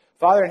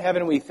Father in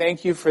heaven, we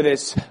thank you for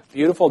this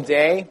beautiful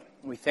day.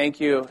 We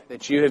thank you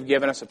that you have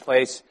given us a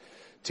place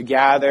to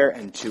gather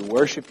and to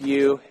worship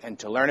you and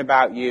to learn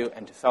about you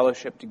and to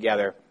fellowship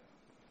together.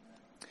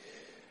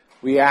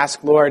 We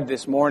ask, Lord,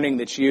 this morning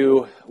that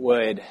you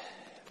would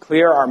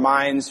clear our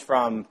minds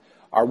from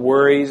our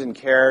worries and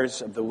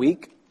cares of the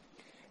week,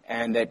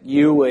 and that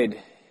you would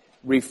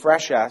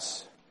refresh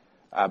us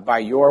by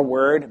your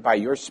word, by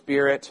your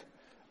spirit,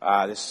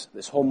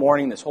 this whole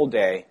morning, this whole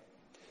day,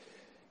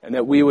 and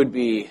that we would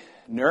be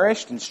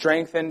nourished and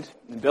strengthened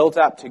and built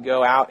up to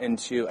go out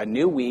into a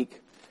new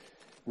week,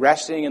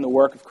 resting in the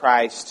work of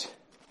Christ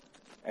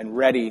and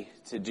ready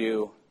to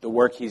do the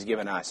work he's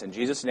given us. In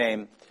Jesus'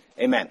 name,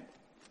 amen.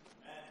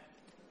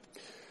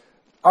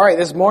 All right,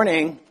 this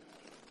morning,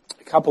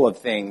 a couple of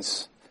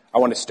things I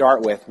want to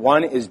start with.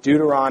 One is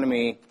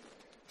Deuteronomy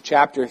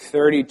chapter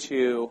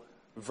 32,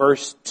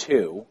 verse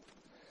 2.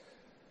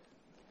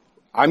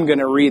 I'm going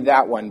to read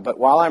that one, but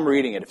while I'm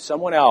reading it, if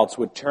someone else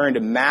would turn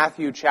to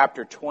Matthew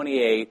chapter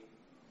 28,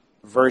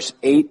 verse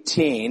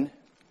 18.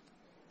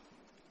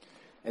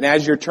 And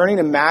as you're turning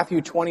to Matthew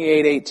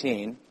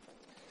 28:18,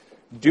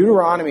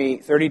 Deuteronomy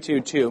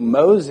 32:2,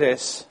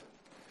 Moses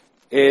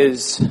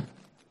is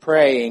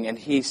praying and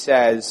he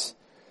says,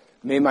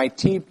 "May my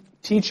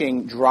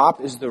teaching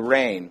drop as the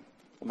rain,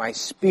 my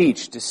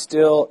speech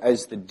distill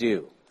as the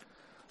dew,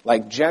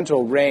 like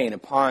gentle rain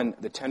upon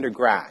the tender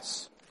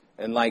grass,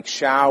 and like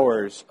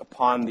showers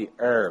upon the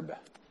herb."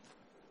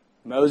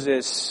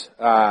 Moses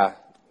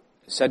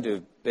said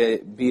to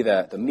be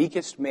the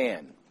meekest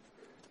man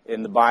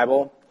in the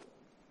Bible.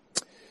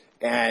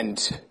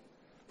 And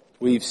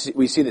we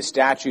see the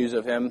statues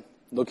of him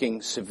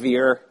looking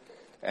severe,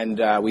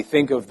 and we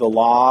think of the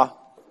law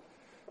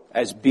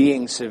as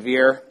being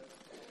severe.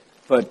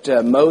 But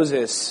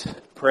Moses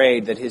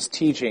prayed that his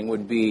teaching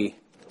would be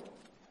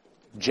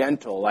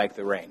gentle like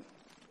the rain.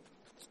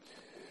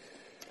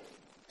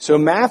 So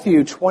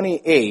Matthew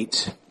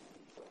 28,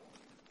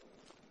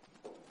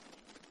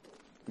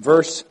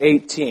 verse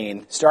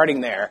 18,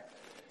 starting there,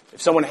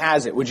 if someone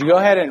has it, would you go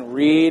ahead and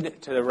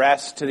read to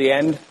the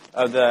end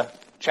of the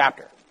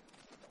chapter?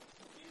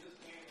 Jesus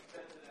came and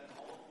said to them,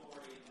 "All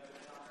authority in heaven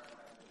and on earth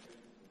I have given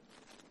you.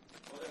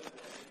 Go therefore and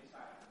make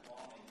disciples of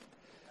all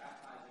nations,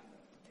 baptizing them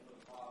in the name of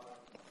the Father,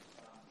 and of the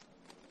Son, and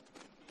of the Holy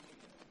Spirit,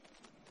 teaching them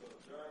to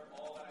observe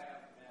all that I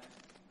have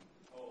commanded you.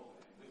 Oh,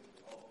 and with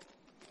you always."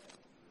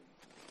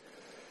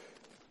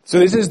 So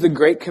this is the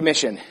Great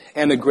Commission,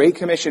 and the Great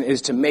Commission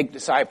is to make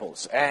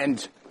disciples. And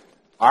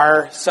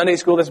our Sunday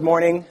school this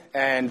morning,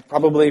 and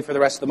probably for the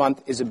rest of the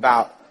month, is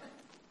about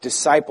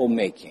disciple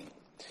making.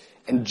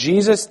 And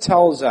Jesus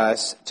tells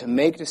us to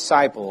make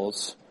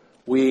disciples.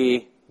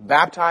 We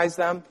baptize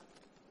them,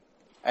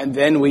 and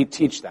then we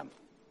teach them.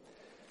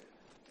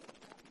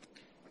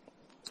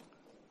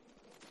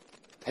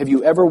 Have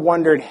you ever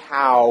wondered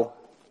how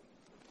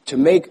to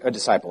make a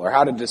disciple, or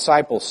how to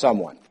disciple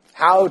someone?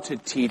 How to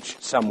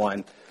teach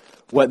someone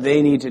what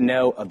they need to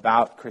know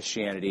about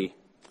Christianity?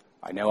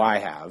 I know I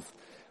have.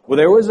 Well,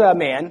 there was a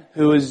man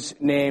who was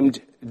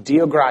named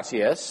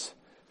Deogratius,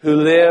 who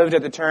lived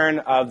at the turn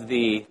of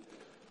the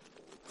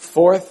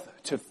 4th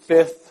to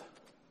 5th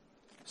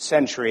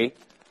century.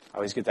 I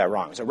always get that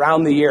wrong. It was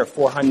around the year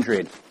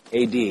 400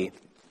 AD.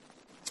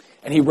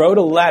 And he wrote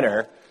a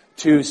letter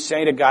to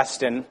St.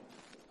 Augustine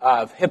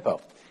of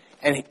Hippo.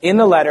 And in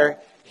the letter,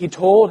 he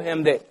told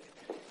him that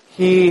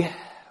he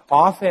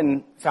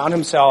often found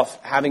himself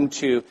having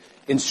to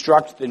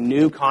instruct the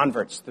new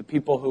converts, the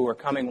people who were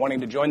coming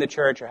wanting to join the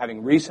church or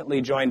having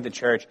recently joined the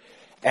church.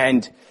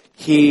 And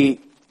he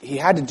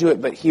had to do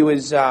it, but he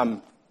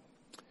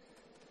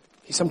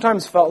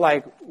sometimes felt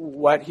like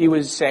what he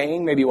was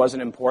saying maybe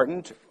wasn't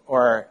important,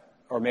 or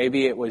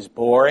maybe it was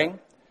boring,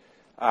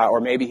 or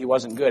maybe he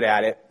wasn't good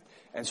at it.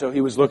 And so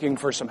he was looking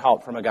for some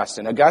help from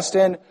Augustine.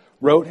 Augustine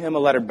wrote him a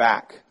letter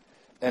back.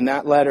 And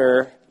that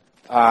letter,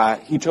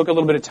 he took a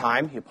little bit of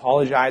time. He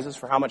apologizes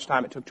for how much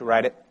time it took to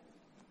write it,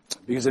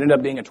 because it ended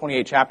up being a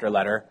 28-chapter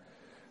letter.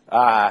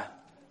 It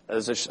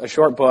was a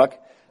short book.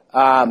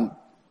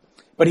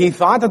 But he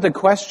thought that the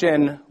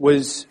question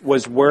was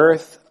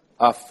worth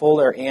a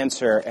fuller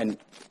answer and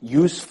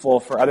useful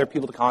for other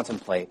people to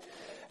contemplate.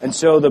 And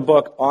so the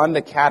book On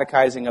the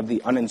Catechizing of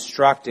the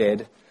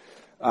Uninstructed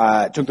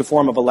took the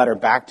form of a letter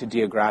back to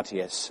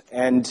Deogratius.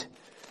 And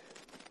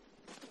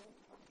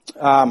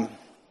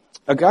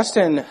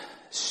Augustine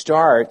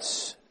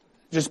starts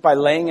just by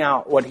laying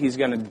out what he's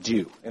going to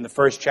do. In the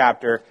first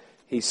chapter,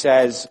 he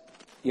says,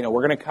 we're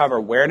going to cover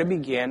where to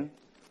begin,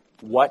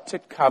 what to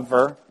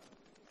cover,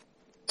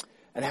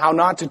 and how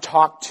not to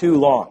talk too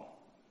long.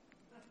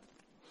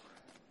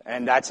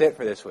 And that's it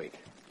for this week.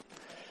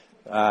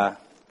 That's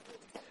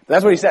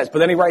what he says. But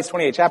then he writes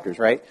 28 chapters,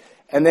 right?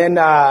 And then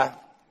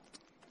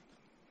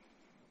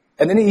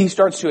he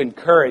starts to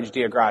encourage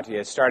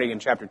Deogratius, starting in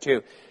chapter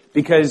 2,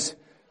 because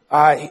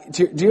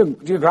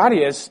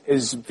Deogratius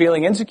is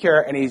feeling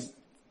insecure, and he's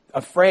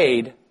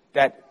afraid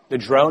that the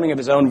droning of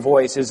his own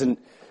voice isn't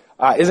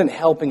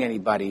helping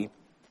anybody.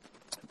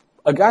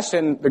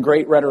 Augustine, the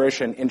great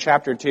rhetorician, in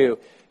chapter 2,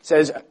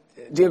 says,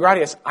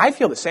 Deogratias, I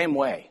feel the same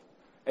way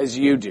as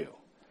you do.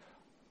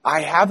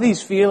 I have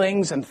these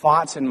feelings and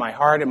thoughts in my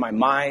heart and my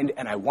mind,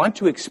 and I want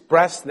to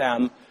express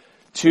them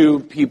to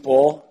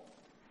people,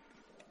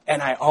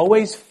 and I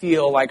always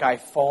feel like I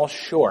fall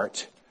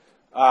short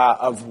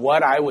of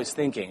what I was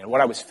thinking and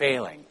what I was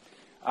feeling.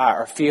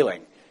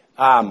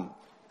 And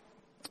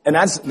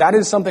that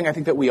is something I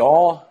think that we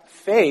all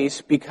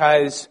face,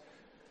 because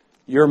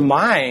your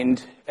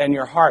mind and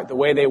your heart, the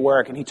way they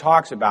work, and he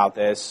talks about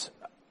this,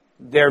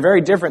 they're very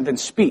different than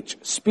speech.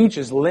 Speech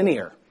is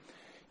linear.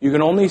 You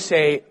can only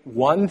say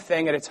one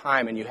thing at a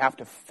time, and you have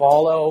to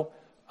follow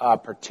a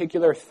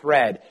particular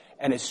thread.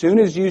 And as soon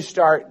as you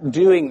start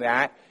doing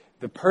that,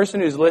 the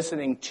person who's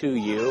listening to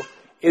you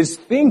is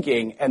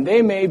thinking, and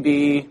they may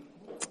be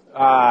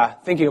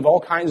thinking of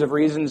all kinds of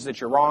reasons that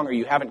you're wrong, or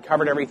you haven't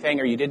covered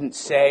everything, or you didn't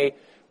say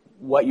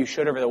what you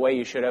should have or the way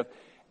you should have.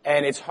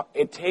 And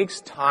it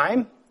takes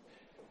time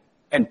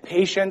and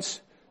patience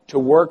to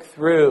work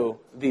through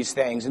these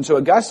things. And so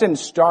Augustine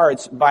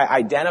starts by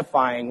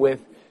identifying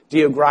with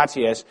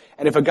Deogratias.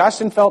 And if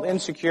Augustine felt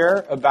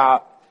insecure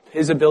about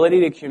his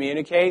ability to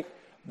communicate,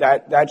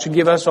 that should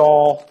give us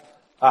all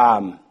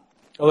a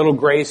little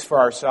grace for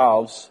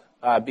ourselves,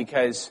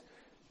 because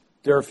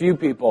there are few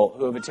people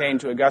who have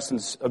attained to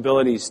Augustine's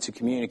abilities to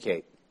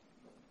communicate.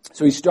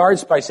 So he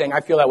starts by saying,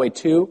 I feel that way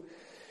too.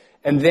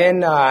 And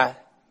then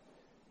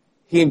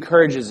he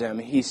encourages him.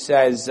 He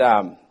says,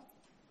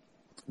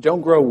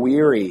 don't grow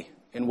weary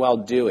in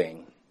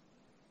well-doing.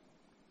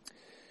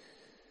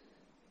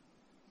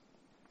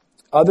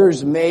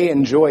 Others may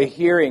enjoy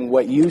hearing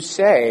what you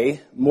say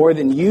more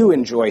than you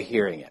enjoy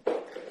hearing it.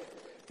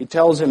 He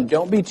tells him,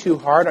 don't be too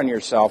hard on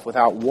yourself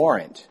without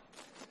warrant,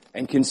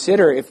 and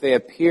consider if they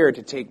appear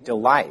to take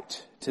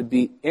delight, to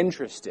be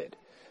interested,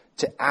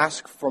 to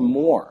ask for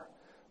more,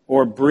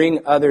 or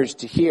bring others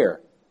to hear.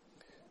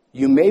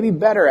 You may be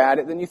better at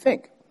it than you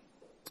think.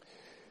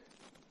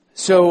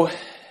 So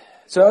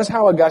that's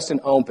how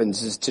Augustine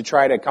opens, is to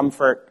try to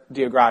comfort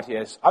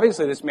Deogratias.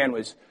 Obviously, this man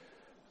was,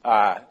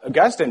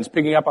 Augustine's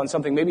picking up on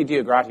something maybe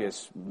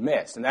Deogratias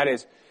missed, and that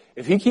is,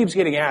 if he keeps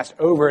getting asked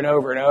over and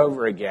over and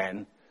over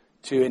again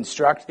to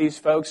instruct these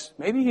folks,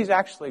 maybe he's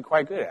actually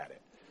quite good at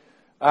it.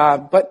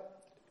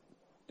 But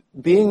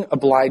being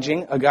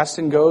obliging,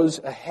 Augustine goes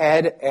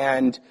ahead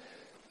and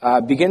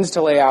begins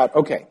to lay out,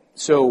 okay,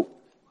 so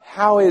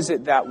how is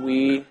it that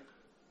we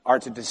are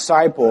to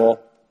disciple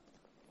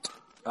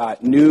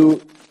new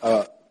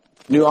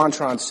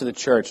entrants to the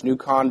church, new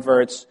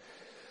converts?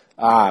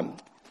 And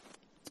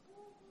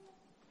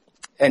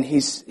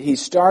he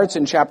starts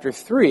in chapter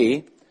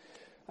 3,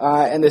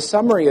 and the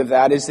summary of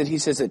that is that he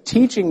says that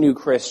teaching new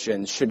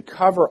Christians should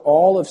cover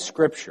all of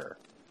Scripture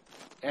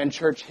and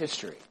church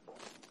history,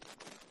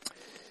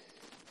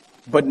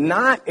 but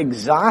not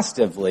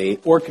exhaustively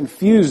or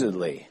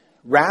confusedly,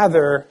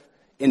 rather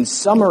in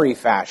summary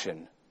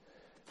fashion.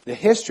 The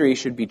history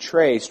should be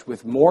traced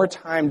with more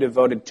time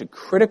devoted to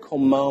critical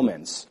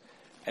moments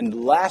and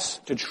less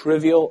to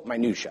trivial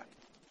minutiae.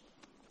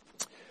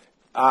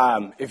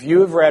 If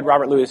you have read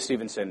Robert Louis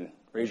Stevenson,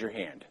 raise your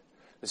hand.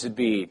 This would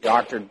be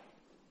Dr.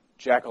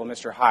 Jekyll and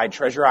Mr. Hyde,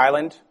 Treasure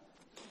Island.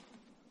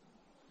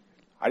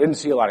 I didn't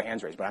see a lot of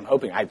hands raised, but I'm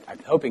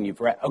hoping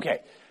you've read. Okay.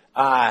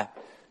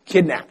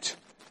 Kidnapped.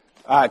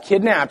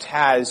 Kidnapped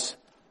has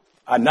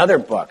another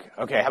book.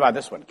 Okay, how about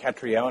this one?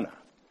 Catriona.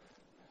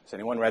 Has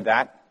anyone read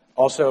that?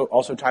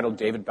 Also titled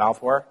David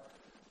Balfour.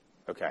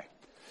 Okay.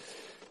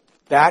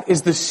 That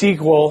is the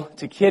sequel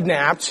to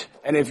Kidnapped,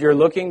 and if you're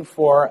looking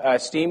for a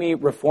steamy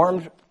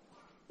Reformed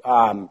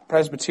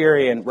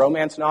Presbyterian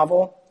romance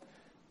novel,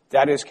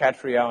 that is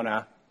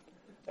Catriona.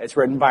 It's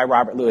written by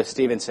Robert Louis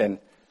Stevenson.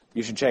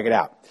 You should check it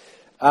out.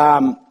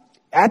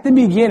 At the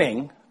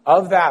beginning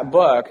of that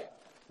book,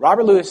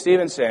 Robert Louis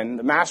Stevenson,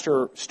 the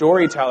master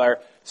storyteller,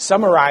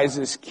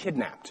 summarizes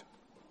Kidnapped.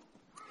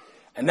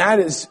 And that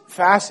is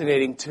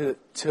fascinating to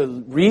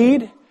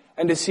read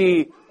and to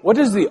see how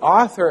does the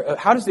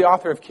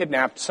author of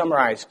Kidnapped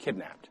summarize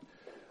Kidnapped?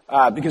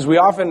 Because we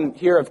often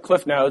hear of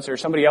Cliff Notes, or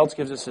somebody else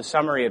gives us a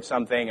summary of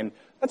something, and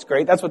that's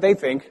great, that's what they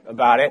think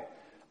about it.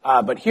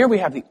 But here we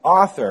have the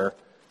author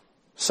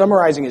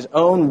summarizing his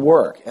own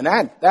work, and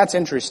that's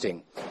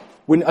interesting.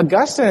 When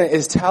Augustine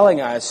is telling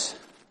us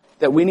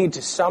that we need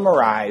to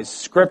summarize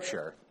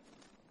Scripture,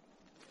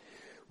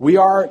 we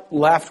are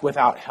left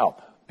without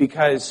help,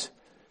 because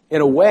in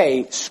a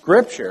way,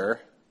 Scripture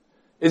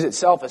is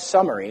itself a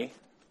summary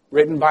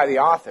written by the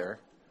author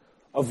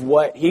of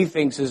what he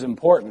thinks is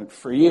important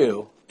for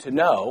you to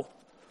know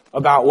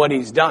about what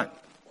he's done.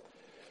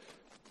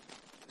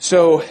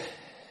 So,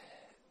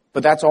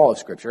 but that's all of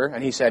Scripture,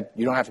 and he said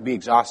you don't have to be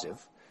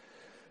exhaustive.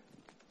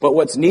 But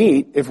what's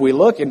neat, if we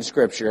look in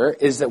Scripture,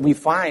 is that we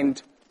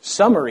find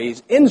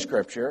summaries in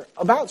Scripture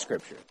about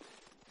Scripture.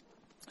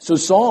 So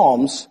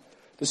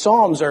the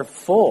Psalms are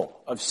full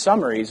of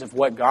summaries of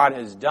what God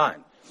has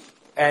done.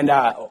 And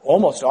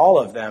almost all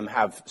of them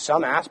have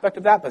some aspect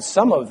of that, but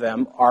some of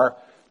them are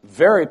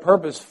very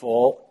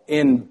purposeful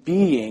in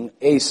being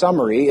a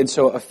summary. And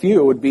so a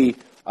few would be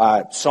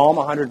Psalm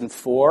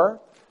 104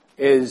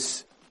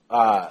 is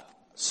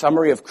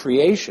summary of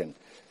creation.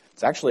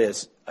 It's actually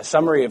a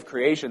summary of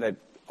creation that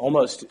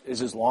almost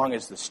is as long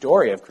as the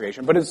story of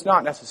creation, but it's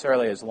not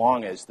necessarily as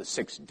long as the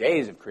 6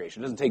 days of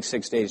creation. It doesn't take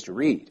 6 days to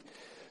read.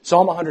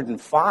 Psalm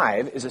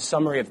 105 is a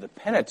summary of the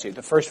Pentateuch,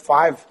 the first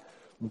 5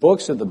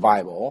 books of the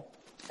Bible,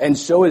 and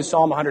so is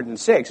Psalm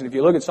 106. And if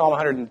you look at Psalm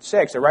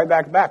 106, they're right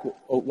back to back,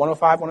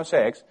 105,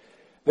 106.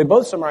 They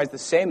both summarize the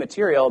same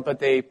material, but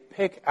they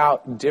pick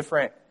out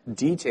different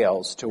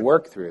details to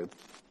work through.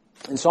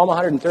 And Psalm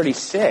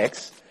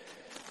 136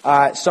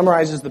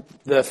 summarizes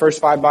the first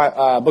 5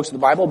 books of the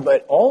Bible,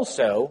 but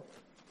also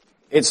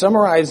it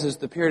summarizes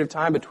the period of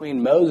time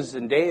between Moses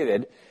and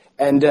David.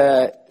 And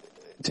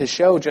to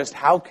show just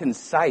how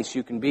concise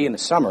you can be in a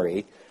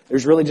summary,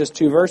 there's really just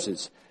 2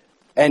 verses.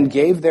 And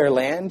gave their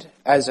land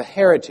as a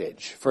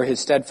heritage, for his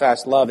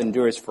steadfast love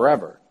endures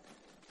forever.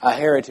 A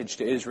heritage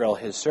to Israel,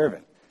 his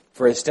servant,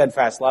 for his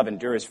steadfast love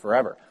endures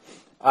forever.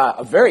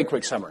 A very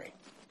quick summary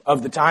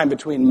of the time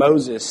between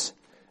Moses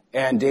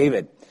and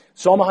David.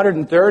 Psalm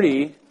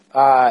 130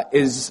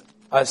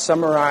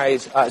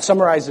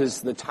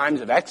 summarizes the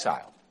times of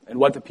exile and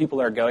what the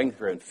people are going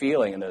through and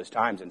feeling in those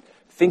times and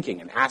thinking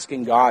and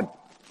asking God,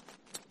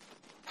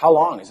 how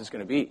long is this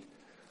going to be?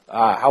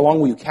 How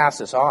long will you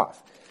cast us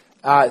off?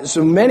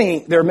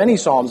 There are many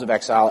psalms of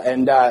exile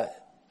and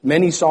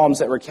many psalms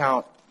that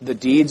recount the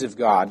deeds of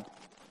God.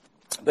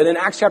 But in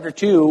Acts chapter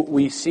 2,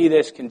 we see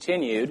this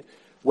continued,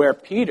 where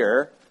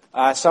Peter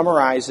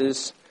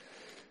summarizes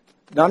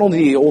not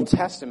only the Old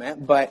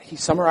Testament, but he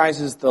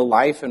summarizes the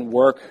life and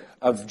work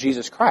of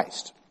Jesus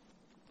Christ.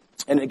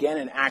 And again,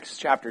 in Acts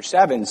chapter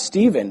 7,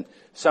 Stephen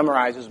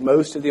summarizes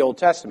most of the Old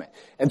Testament.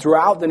 And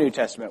throughout the New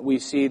Testament, we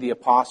see the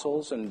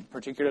apostles, and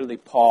particularly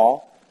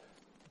Paul,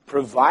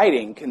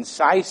 providing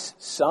concise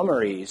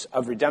summaries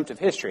of redemptive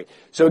history.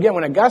 So again,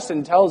 when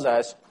Augustine tells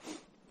us,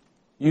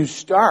 you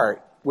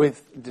start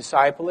with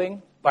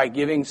discipling by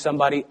giving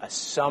somebody a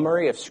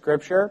summary of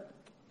Scripture,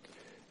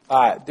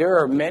 there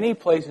are many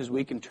places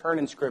we can turn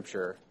in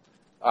Scripture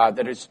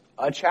that is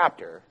a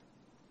chapter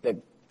that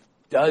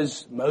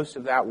does most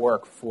of that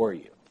work for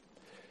you.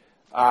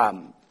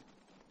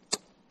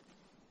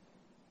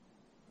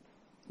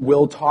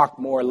 We'll talk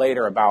more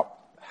later about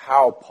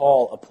how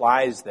Paul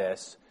applies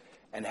this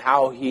and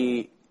how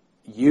he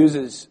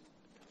uses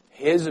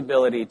his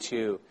ability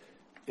to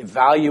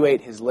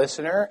evaluate his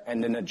listener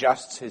and then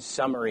adjusts his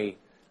summary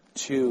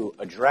to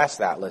address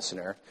that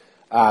listener.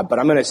 But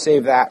I'm going to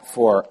save that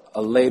for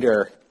a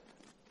later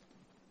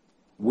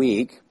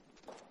week.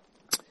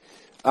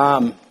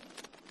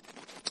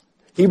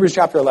 Hebrews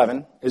chapter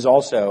 11 is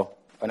also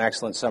an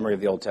excellent summary of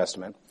the Old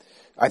Testament.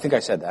 I think I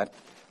said that.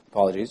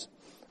 Apologies.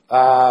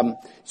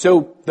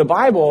 So the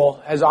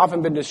Bible has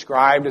often been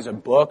described as a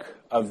book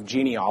of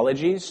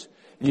genealogies.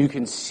 You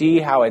can see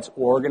how it's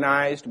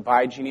organized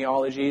by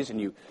genealogies, and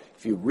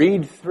if you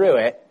read through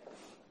it,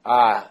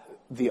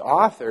 the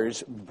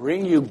authors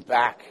bring you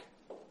back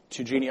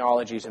to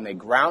genealogies, and they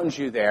ground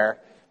you there,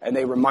 and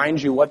they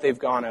remind you what they've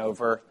gone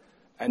over,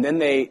 and then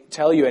they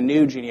tell you a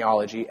new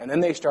genealogy, and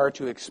then they start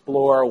to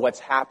explore what's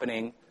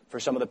happening for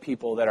some of the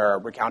people that are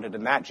recounted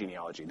in that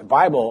genealogy. The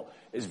Bible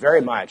is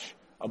very much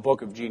a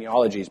book of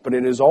genealogies, but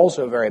it is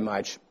also very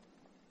much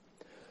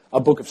a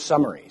book of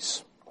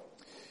summaries.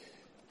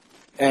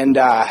 And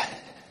I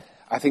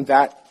think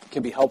that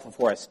can be helpful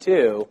for us,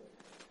 too,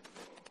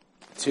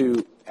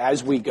 to,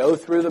 as we go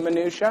through the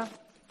minutia,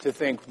 to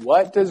think,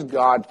 what does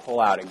God pull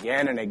out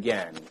again and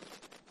again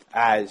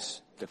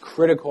as the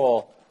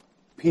critical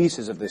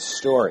pieces of this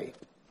story?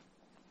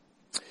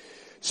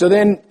 So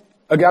then,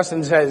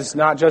 Augustine says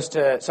not just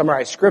to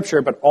summarize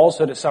Scripture, but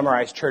also to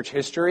summarize church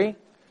history.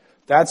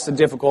 That's the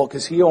difficult,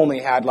 because he only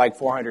had like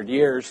 400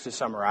 years to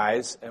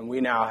summarize, and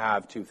we now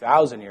have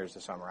 2,000 years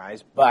to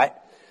summarize.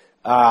 But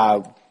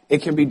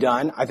it can be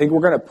done. I think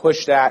we're going to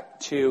push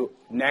that to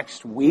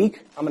next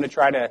week. I'm going to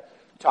try to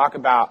talk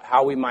about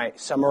how we might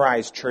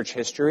summarize church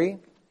history.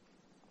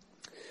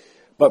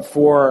 But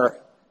for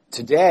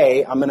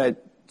today, I'm going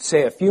to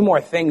say a few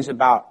more things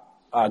about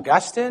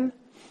Augustine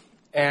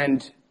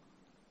and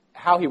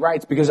how he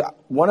writes, because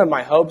one of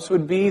my hopes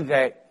would be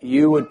that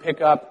you would pick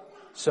up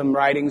some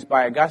writings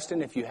by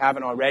Augustine, if you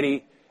haven't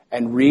already,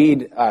 and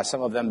read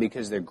some of them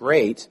because they're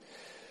great.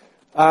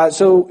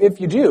 So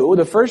if you do,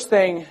 the first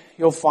thing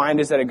you'll find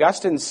is that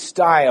Augustine's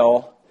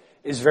style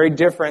is very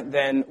different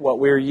than what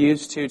we're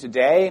used to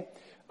today,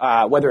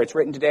 whether it's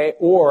written today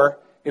or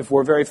if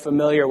we're very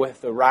familiar with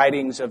the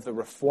writings of the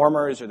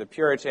Reformers or the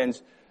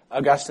Puritans.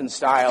 Augustine's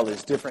style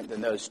is different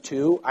than those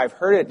two. I've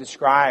heard it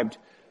described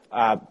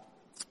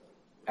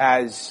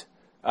as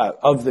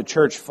of the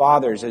church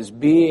fathers as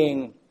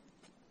being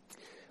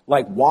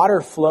like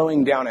water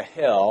flowing down a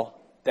hill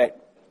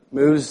that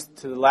moves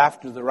to the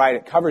left or the right.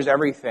 It covers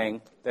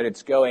everything that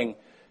it's going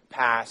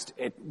past.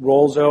 It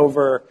rolls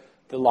over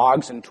the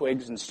logs and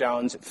twigs and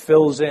stones. It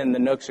fills in the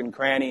nooks and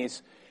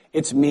crannies.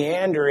 It's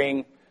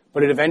meandering,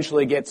 but it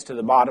eventually gets to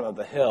the bottom of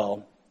the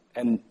hill.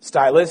 And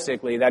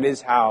stylistically, that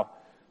is how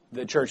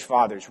the church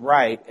fathers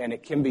write, and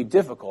it can be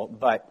difficult,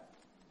 but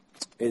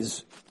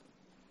is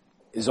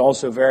is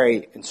also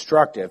very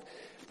instructive.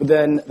 But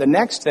then the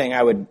next thing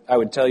I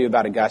would tell you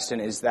about Augustine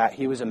is that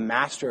he was a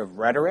master of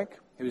rhetoric.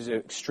 He was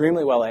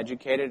extremely well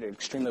educated,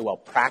 extremely well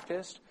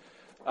practiced,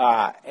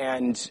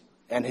 and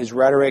his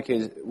rhetoric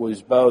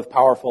was both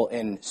powerful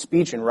in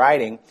speech and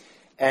writing.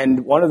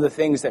 And one of the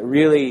things that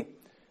really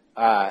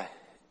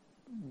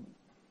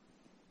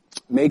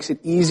makes it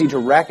easy to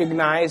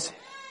recognize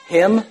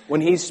him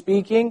when he's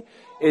speaking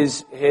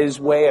is his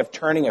way of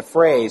turning a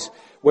phrase,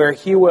 where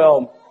he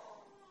will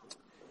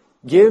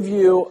give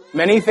you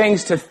many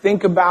things to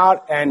think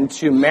about and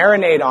to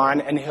marinate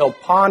on, and he'll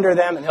ponder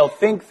them and he'll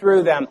think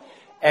through them,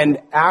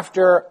 and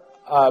after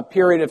a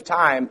period of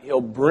time,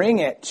 he'll bring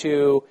it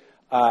to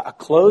a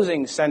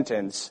closing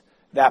sentence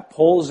that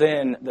pulls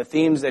in the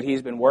themes that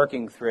he's been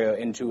working through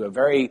into a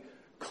very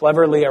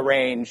cleverly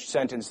arranged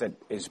sentence that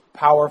is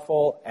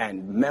powerful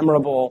and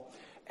memorable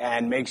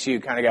and makes you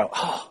kind of go,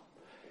 oh.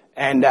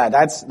 And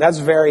that's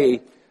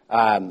very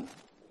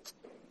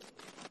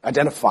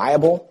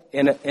identifiable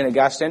in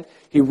Augustine.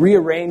 He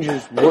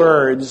rearranges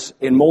words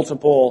in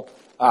multiple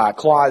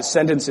clause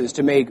sentences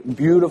to make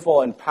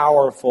beautiful and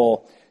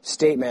powerful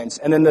statements.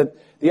 And then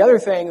the other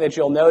thing that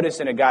you'll notice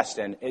in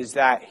Augustine is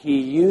that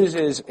he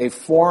uses a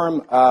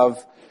form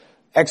of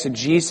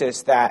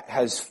exegesis that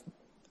has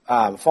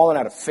fallen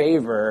out of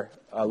favor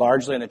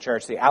largely in the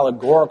church, the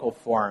allegorical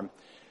form,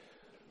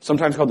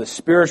 sometimes called the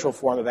spiritual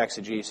form of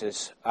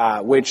exegesis,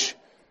 which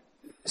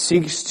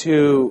seeks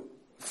to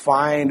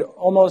find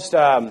almost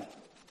a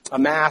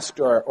masked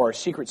or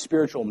secret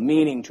spiritual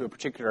meaning to a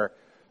particular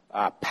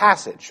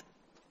passage.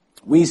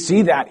 We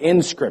see that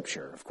in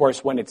Scripture. Of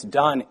course, when it's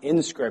done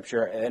in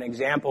Scripture, an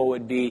example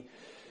would be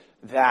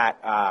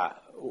that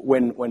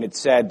when it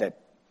said that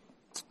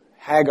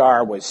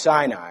Hagar was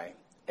Sinai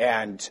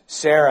and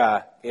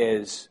Sarah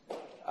is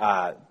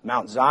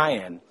Mount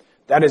Zion,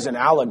 that is an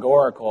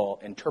allegorical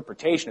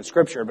interpretation of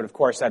Scripture, but of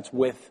course that's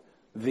with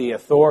the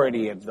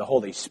authority of the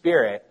Holy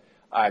Spirit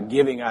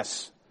giving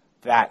us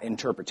that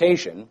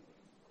interpretation.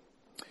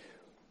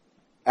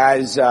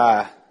 As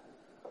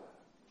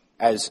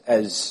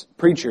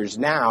preachers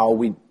now,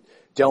 we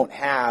don't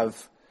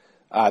have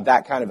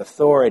that kind of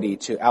authority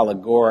to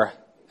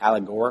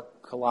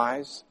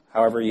allegoricalize,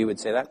 however you would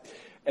say that.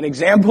 An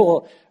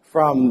example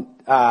from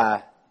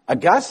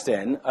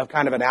Augustine of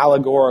kind of an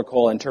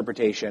allegorical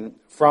interpretation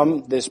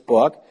from this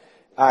book,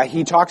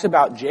 he talks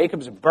about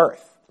Jacob's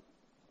birth.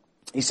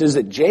 He says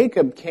that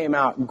Jacob came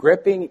out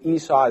gripping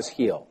Esau's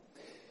heel,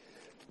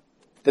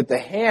 that the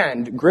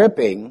hand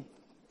gripping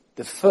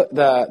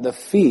the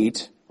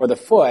feet or the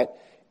foot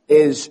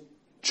is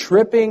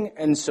tripping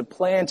and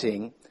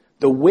supplanting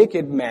the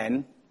wicked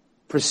men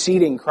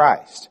preceding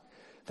Christ.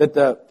 That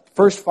the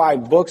first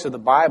 5 books of the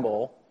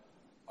Bible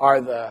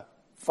are the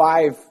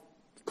 5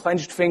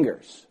 clenched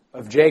fingers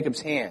of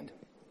Jacob's hand.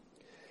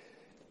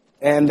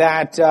 And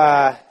that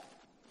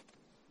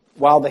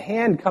while the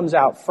hand comes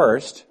out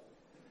first,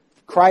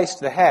 Christ,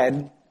 the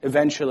head,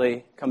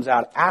 eventually comes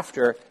out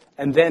after,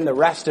 and then the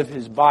rest of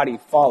his body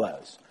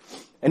follows.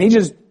 And he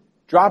just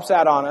drops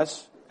that on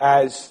us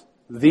as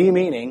the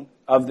meaning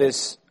of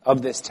this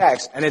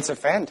text, and it's a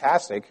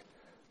fantastic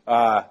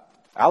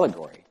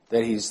allegory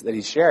that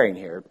he's sharing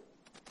here.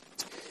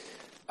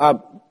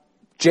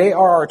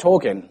 J.R.R.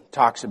 Tolkien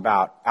talks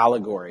about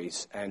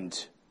allegories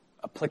and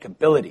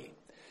applicability,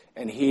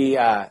 and he,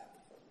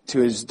 to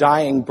his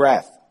dying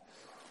breath,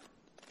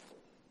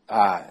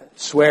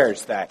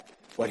 swears that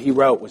what he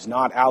wrote was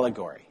not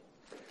allegory.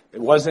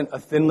 It wasn't a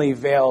thinly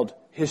veiled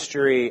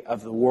history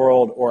of the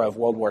world or of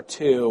World War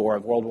II or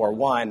of World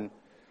War I,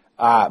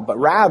 but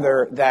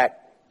rather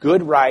that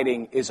good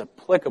writing is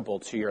applicable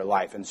to your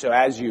life. And so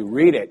as you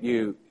read it,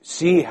 you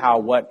see how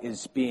what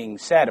is being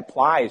said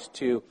applies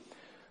to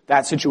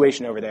that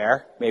situation over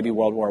there, maybe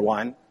World War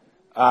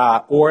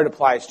I, or it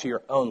applies to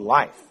your own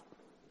life.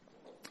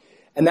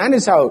 And that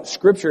is how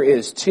Scripture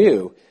is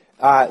too,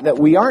 that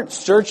we aren't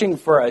searching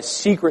for a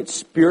secret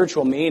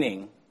spiritual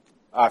meaning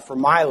for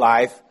my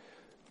life.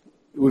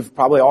 We've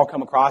probably all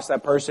come across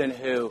that person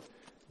who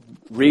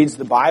reads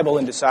the Bible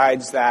and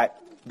decides that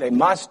they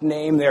must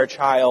name their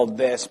child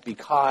this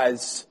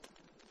because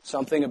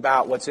something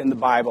about what's in the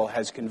Bible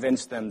has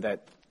convinced them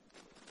that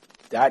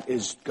that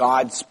is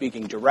God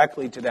speaking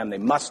directly to them. They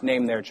must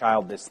name their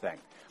child this thing.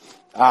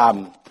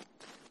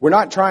 We're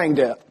not trying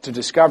to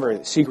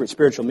discover secret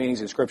spiritual meanings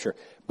in Scripture,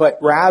 but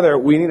rather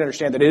we need to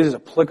understand that it is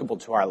applicable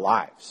to our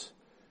lives.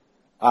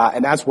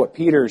 And that's what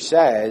Peter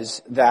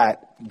says,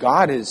 that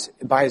God is,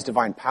 by his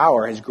divine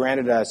power, has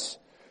granted us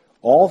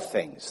all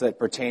things that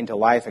pertain to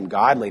life and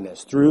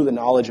godliness through the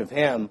knowledge of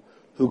him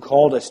who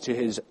called us to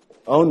his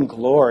own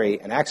glory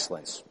and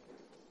excellence.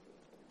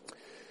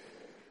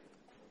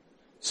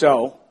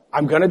 So,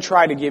 I'm going to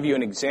try to give you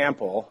an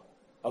example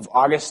of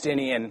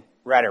Augustinian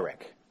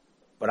rhetoric,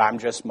 but I'm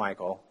just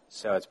Michael,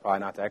 so it's probably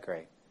not that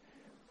great.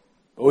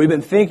 But we've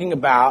been thinking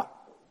about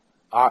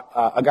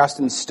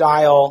Augustine's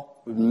style.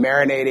 We've been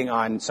marinating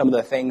on some of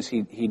the things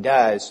he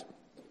does.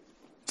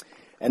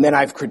 And then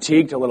I've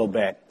critiqued a little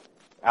bit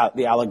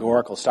the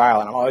allegorical style,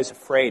 and I'm always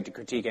afraid to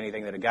critique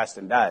anything that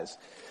Augustine does.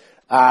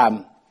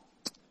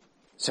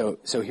 So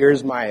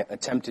here's my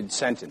attempted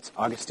sentence,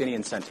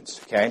 Augustinian sentence,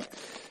 okay?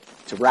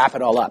 To wrap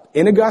it all up.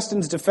 In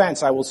Augustine's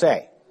defense, I will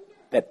say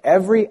that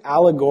every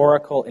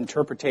allegorical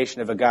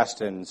interpretation of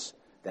Augustine's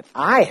that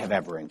I have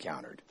ever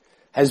encountered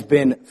has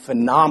been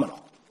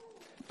phenomenal,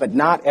 but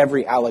not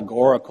every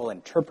allegorical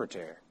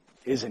interpreter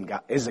is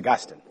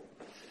Augustine.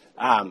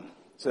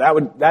 So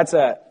that's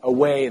a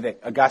way that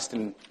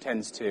Augustine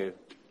tends to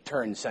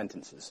turn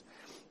sentences.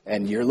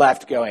 And you're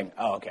left going,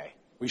 oh, okay,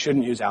 we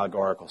shouldn't use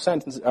allegorical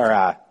sentences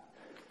or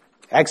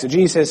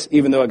exegesis,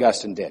 even though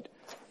Augustine did,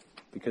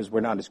 because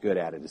we're not as good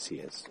at it as he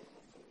is.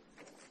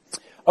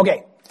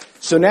 Okay,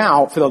 so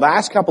now for the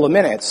last couple of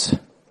minutes,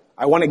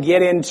 I want to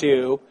get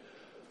into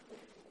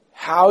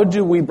how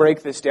do we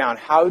break this down?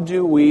 How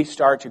do we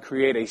start to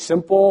create a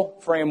simple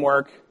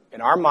framework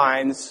in our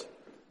minds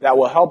that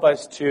will help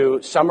us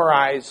to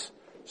summarize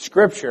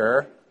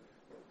Scripture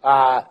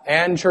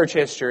and church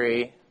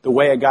history the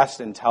way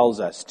Augustine tells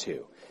us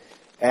to?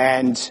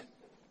 And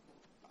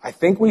I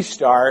think we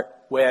start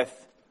with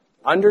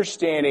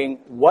understanding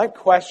what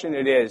question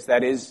it is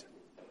that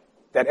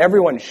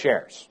everyone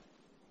shares.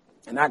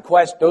 And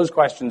those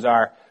questions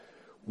are,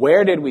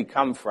 where did we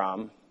come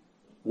from?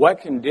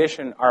 What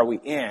condition are we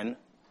in?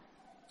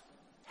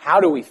 How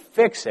do we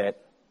fix it?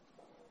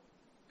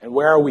 And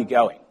where are we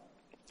going?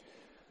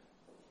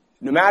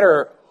 No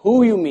matter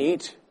who you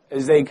meet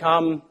as they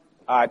come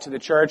to the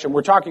church, and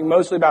we're talking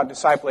mostly about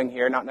discipling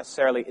here, not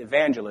necessarily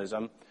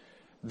evangelism,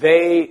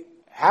 they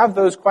have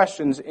those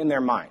questions in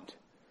their mind.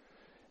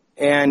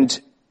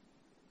 And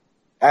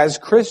as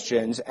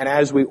Christians, and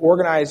as we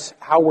organize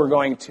how we're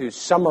going to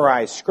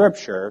summarize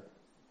Scripture,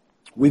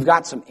 we've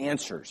got some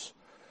answers.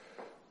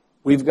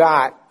 We've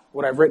got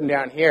what I've written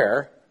down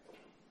here: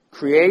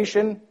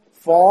 creation,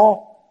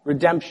 fall,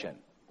 redemption.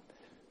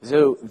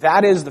 So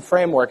that is the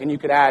framework, and you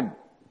could add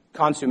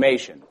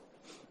consummation.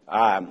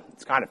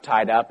 It's kind of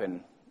tied up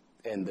in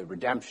the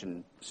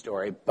redemption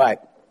story,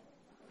 but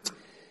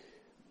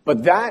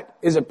that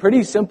is a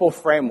pretty simple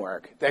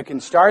framework that can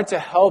start to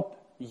help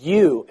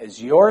you,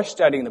 as you're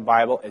studying the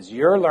Bible, as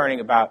you're learning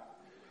about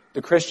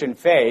the Christian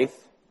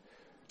faith,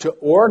 to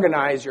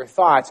organize your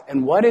thoughts.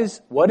 And what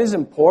is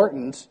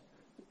important?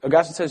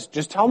 Augustine says,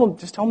 just tell them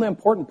the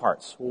important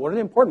parts. Well, what are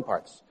the important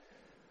parts?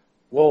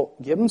 Well,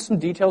 give them some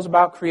details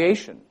about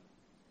creation.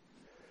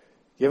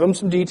 Give them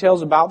some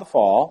details about the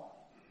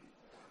fall.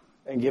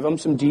 And give them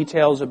some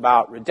details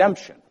about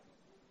redemption.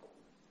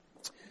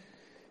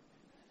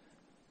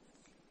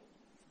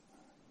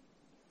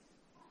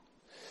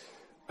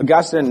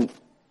 Augustine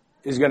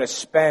is going to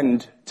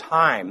spend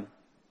time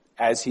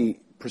as he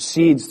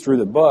proceeds through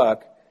the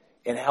book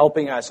in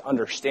helping us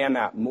understand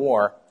that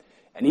more,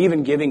 and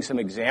even giving some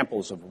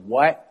examples of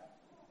what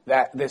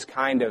this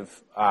kind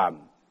of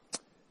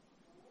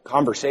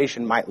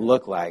conversation might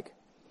look like.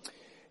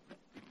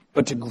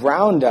 But to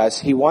ground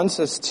us, he wants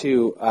us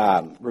to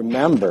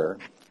remember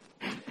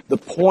the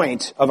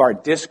point of our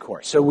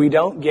discourse, so we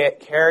don't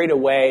get carried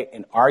away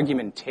in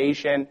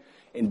argumentation,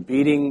 in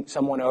beating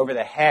someone over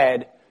the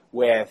head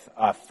with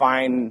a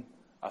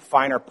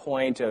finer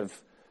point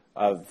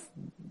of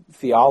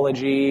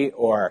theology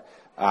or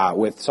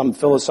with some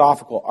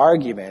philosophical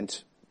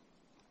argument.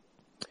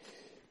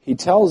 He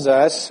tells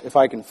us, if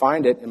I can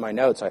find it in my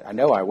notes, I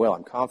know I will,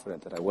 I'm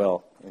confident that I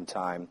will in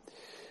time.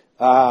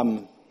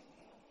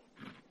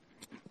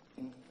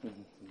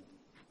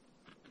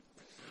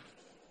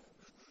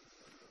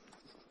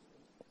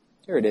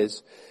 Here it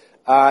is.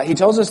 He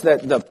tells us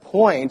that the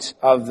point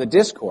of the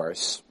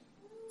discourse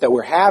that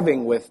we're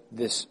having with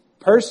this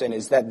person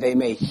is that they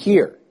may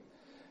hear.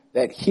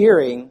 That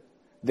hearing,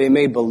 they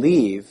may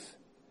believe.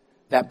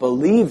 That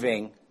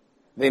believing,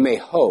 they may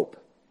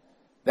hope.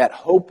 That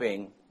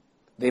hoping,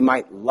 they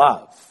might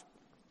love.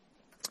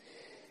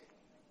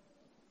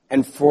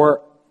 And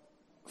for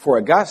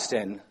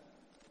Augustine,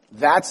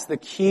 that's the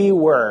key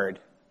word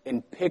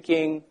in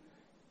picking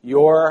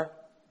your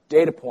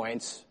data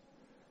points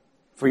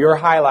for your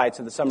highlights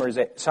of the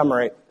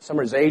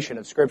summarization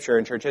of Scripture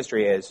and church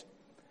history is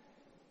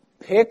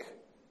pick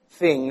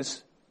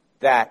things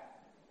that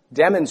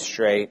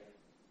demonstrate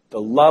the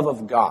love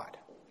of God.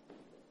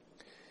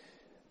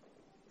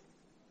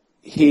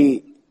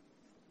 He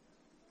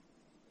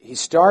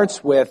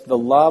starts with the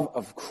love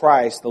of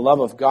Christ, the love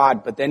of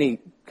God, but then he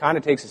kind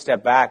of takes a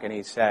step back and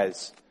he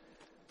says,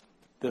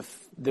 the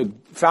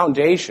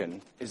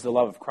foundation is the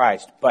love of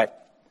Christ,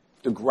 but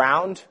the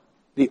ground,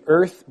 the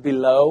earth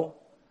below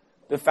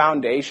the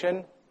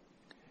foundation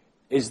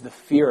is the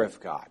fear of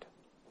God.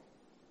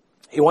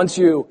 He wants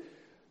you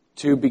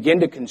to begin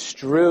to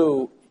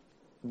construe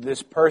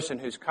this person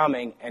who's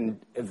coming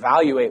and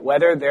evaluate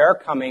whether they're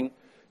coming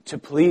to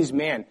please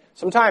man.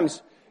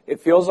 Sometimes it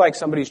feels like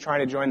somebody's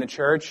trying to join the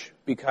church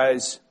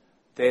because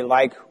they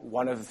like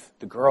one of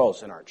the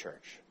girls in our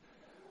church.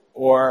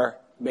 Or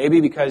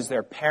maybe because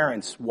their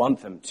parents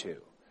want them to.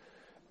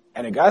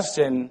 And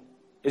Augustine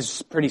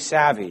is pretty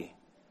savvy.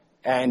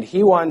 And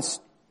he wants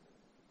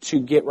to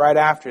get right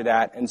after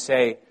that and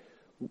say,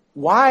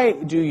 why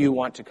do you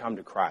want to come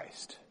to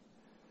Christ?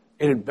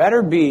 it had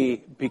better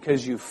be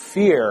because you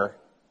fear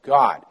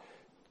God.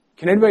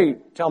 Can anybody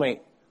tell me,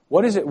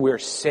 what is it we're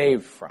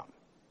saved from?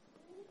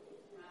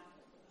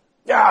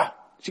 Yeah,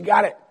 she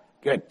got it.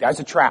 Good. That's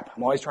a trap.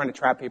 I'm always trying to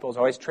trap people. It's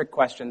always trick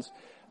questions.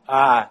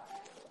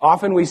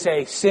 Often we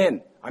say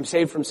sin. I'm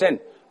saved from sin.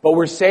 But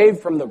we're saved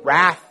from the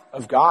wrath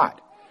of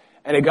God.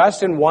 And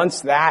Augustine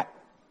wants that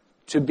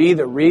to be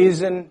the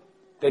reason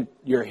that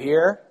you're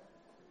here.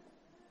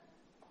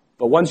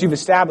 But once you've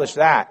established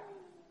that,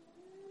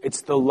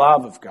 it's the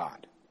love of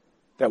God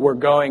that we're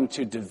going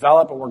to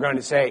develop, and we're going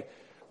to say,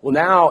 well,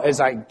 now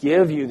as I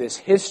give you this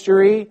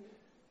history,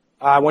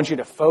 I want you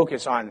to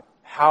focus on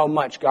how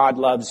much God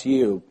loves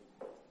you.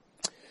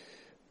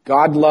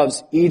 God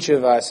loves each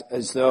of us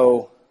as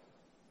though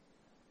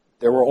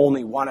there were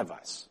only one of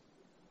us,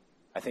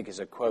 I think is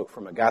a quote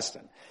from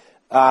Augustine.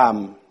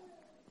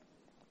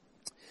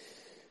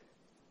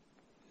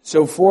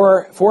 So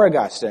for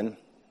Augustine,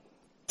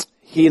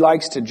 he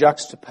likes to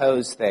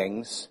juxtapose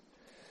things.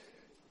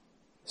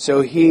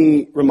 So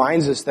he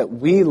reminds us that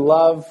we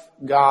love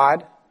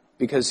God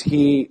because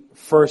he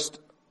first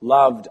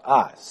loved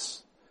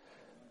us.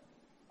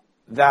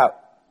 That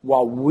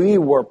while we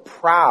were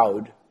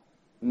proud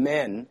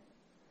men,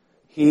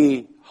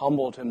 he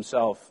humbled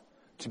himself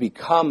to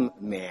become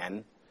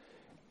man.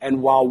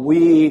 And while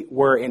we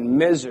were in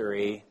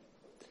misery,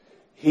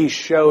 he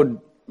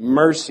showed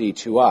mercy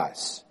to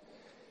us.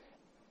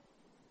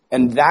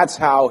 And that's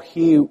how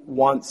he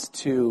wants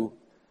to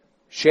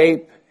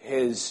shape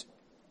his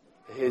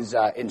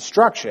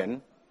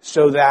instruction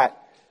so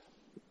that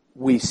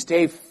we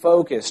stay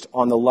focused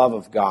on the love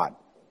of God.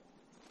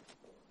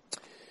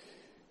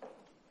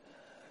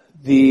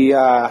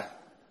 The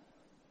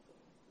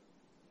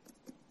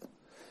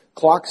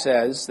clock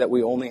says that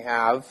we only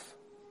have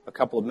a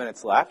couple of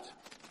minutes left.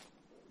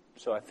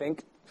 So I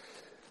think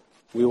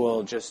we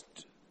will just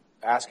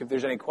ask if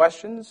there's any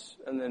questions,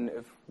 and then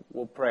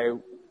we'll pray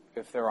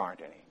if there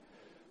aren't any.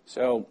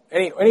 So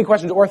any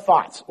questions or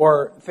thoughts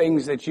or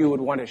things that you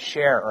would want to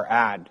share or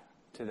add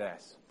to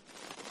this?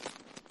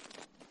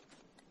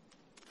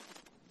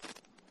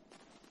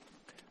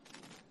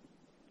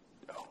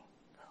 No.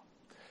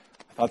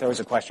 I thought there was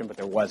a question, but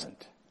there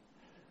wasn't.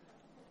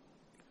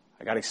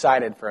 I got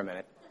excited for a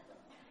minute.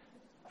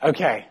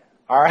 Okay.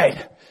 All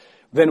right.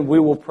 Then we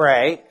will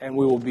pray and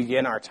we will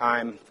begin our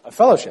time of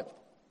fellowship.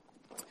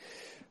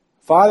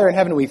 Father in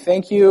heaven, we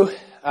thank you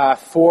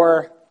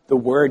for the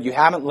word. You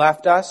haven't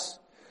left us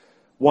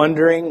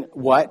wondering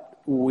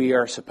what we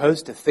are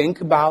supposed to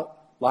think about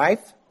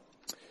life,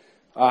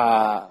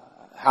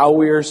 how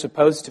we are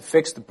supposed to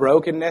fix the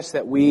brokenness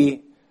that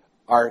we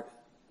are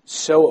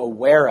so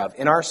aware of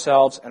in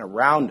ourselves and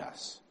around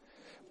us.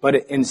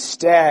 But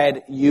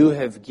instead, you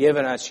have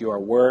given us your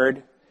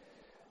word,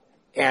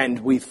 and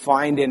we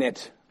find in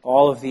it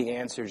all of the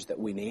answers that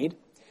we need.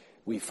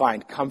 We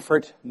find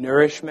comfort,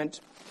 nourishment.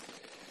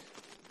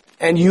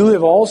 And you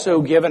have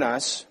also given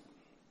us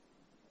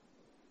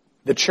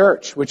the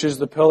church, which is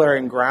the pillar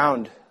and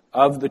ground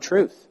of the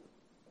truth.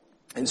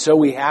 And so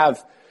we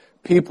have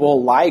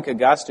people like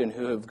Augustine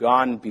who have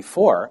gone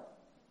before,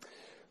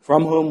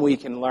 from whom we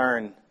can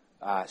learn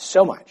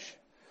so much.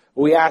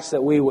 We ask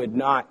that we would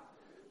not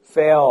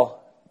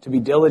fail to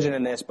be diligent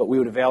in this, but we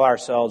would avail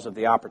ourselves of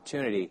the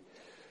opportunity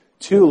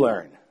to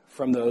learn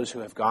from those who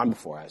have gone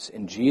before us.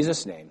 In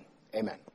Jesus' name, amen.